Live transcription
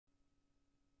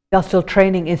The Industrial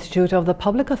Training Institute of the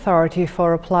Public Authority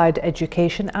for Applied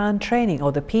Education and Training,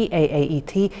 or the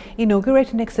PAAET,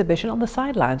 inaugurated an exhibition on the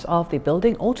sidelines of the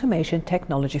Building Automation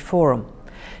Technology Forum.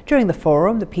 During the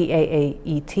forum, the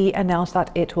PAAET announced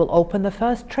that it will open the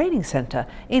first training centre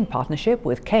in partnership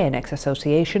with KNX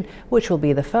Association, which will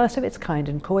be the first of its kind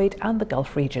in Kuwait and the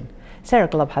Gulf region. Sarah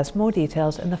Glubb has more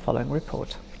details in the following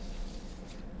report.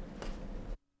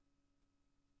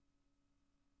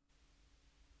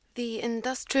 The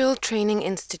Industrial Training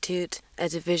Institute, a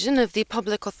division of the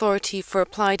Public Authority for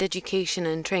Applied Education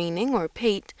and Training, or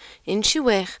PAAET, in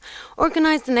Kuwait,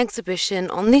 organized an exhibition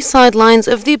on the sidelines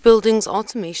of the Buildings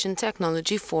Automation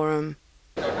Technology Forum.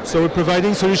 So we're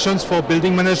providing solutions for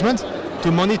building management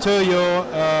to monitor your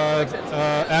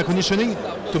air conditioning,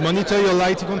 to monitor your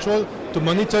lighting control, to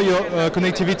monitor your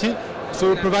connectivity.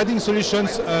 So we're providing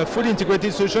solutions, fully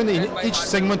integrated solution in each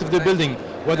segment of the building,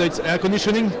 whether it's air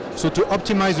conditioning, so to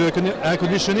optimize your air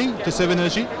conditioning to save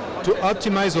energy, to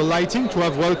optimize your lighting, to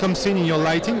have welcome scene in your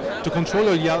lighting, to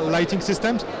control your lighting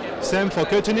systems, same for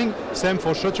curtaining, same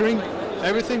for shuttering.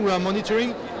 Everything we are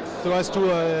monitoring so as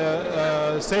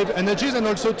to save energies and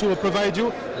also to provide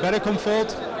you better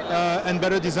comfort and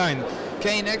better design.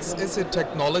 KNX is a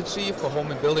technology for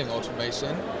home and building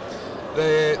automation.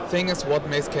 The thing is, what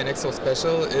makes KNX so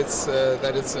special is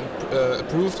that it's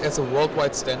approved as a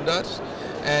worldwide standard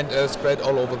and spread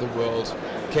all over the world.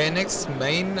 KNX's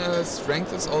main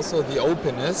strength is also the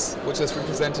openness, which is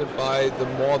represented by the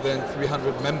more than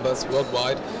 300 members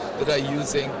worldwide that are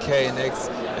using KNX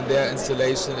in their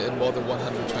installation in more than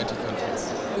 120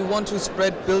 countries. We want to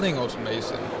spread building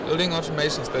automation,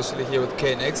 especially here with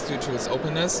KNX due to its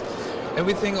openness. And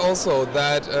we think also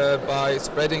that by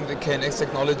spreading the KNX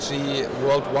technology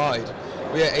worldwide,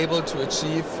 we are able to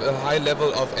achieve a high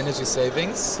level of energy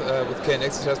savings. With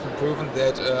KNX it has been proven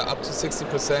that up to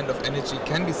 60% of energy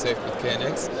can be saved with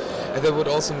KNX, and that would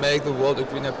also make the world a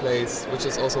greener place, which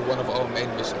is also one of our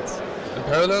main missions. In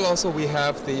parallel also we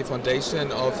have the foundation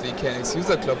of the KNX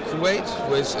User Club Kuwait,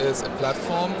 which is a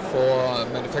platform for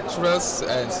manufacturers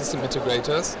and system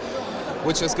integrators,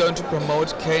 which is going to promote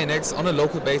KNX on a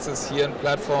local basis here in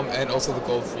platform and also the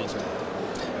Gulf region.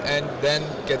 And then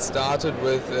get started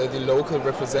with the local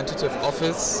representative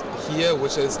office here,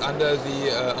 which is under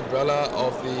the umbrella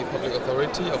of the Public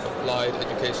Authority of Applied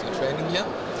Education and Training here,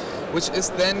 which is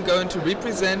then going to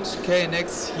represent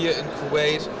KNX here in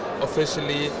Kuwait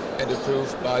officially and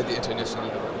approved by the international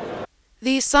level.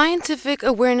 The scientific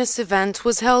awareness event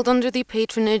was held under the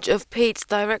patronage of PAAET's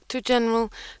Director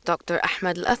General, Dr.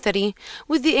 Ahmed Al-Athari,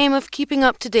 with the aim of keeping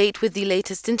up to date with the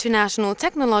latest international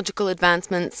technological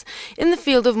advancements in the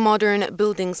field of modern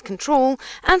buildings control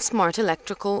and smart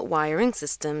electrical wiring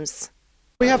systems.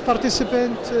 We have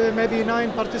maybe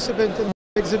 9 participants in the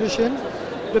exhibition,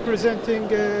 representing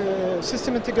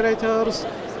system integrators,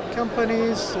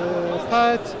 companies,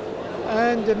 PAAET,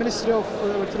 and the Ministry of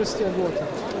Electricity and Water.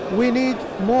 We need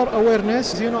more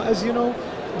awareness. As you know,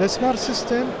 the smart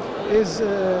system is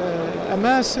a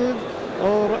massive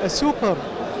or a super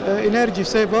energy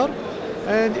saver,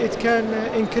 and it can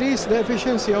increase the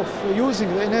efficiency of using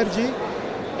the energy.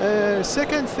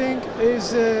 Second thing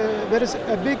is there is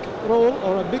a big role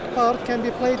or a big part can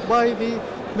be played by the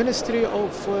Ministry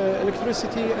of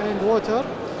Electricity and Water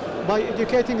by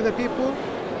educating the people,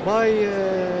 by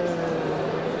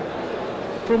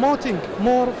promoting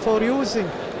more for using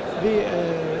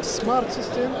the smart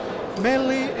system,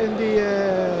 mainly in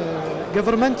the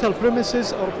governmental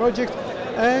premises or project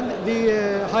and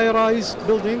the high-rise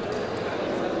building,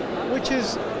 which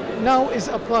is now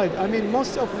applied. I mean,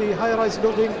 most of the high-rise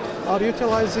buildings are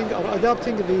utilizing or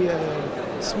adapting the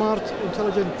smart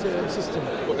intelligent system.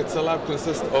 It's a lab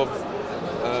consists of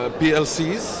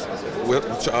PLCs,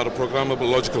 which are programmable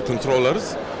logical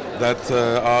controllers that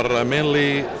are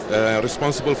mainly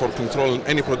responsible for controlling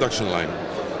any production line.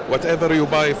 Whatever you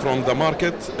buy from the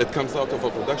market, it comes out of a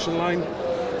production line,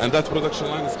 and that production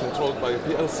line is controlled by a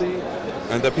PLC,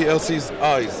 and the PLC's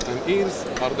eyes and ears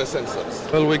are the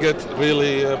sensors. Well, we get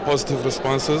really positive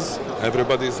responses.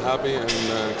 Everybody's happy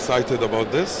and excited about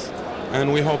this,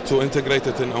 and we hope to integrate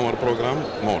it in our program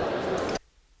more.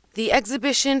 The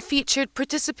exhibition featured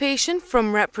participation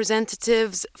from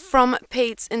representatives from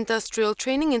PAAET's Industrial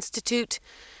Training Institute,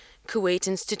 Kuwait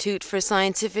Institute for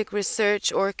Scientific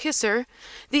Research, or KISR,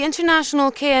 the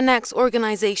international KNX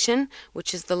organization,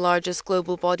 which is the largest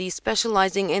global body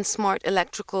specializing in smart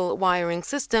electrical wiring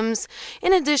systems,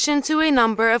 in addition to a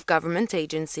number of government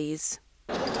agencies.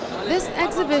 This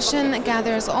exhibition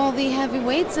gathers all the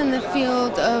heavyweights in the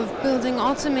field of building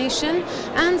automation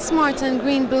and smart and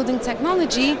green building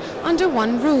technology under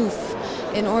one roof.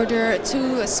 in order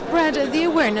to spread the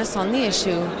awareness on the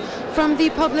issue. From the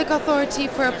Public Authority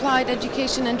for Applied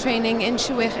Education and Training in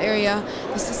Kuwait area,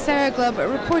 this is Sarah Glubb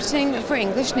reporting for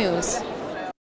English News.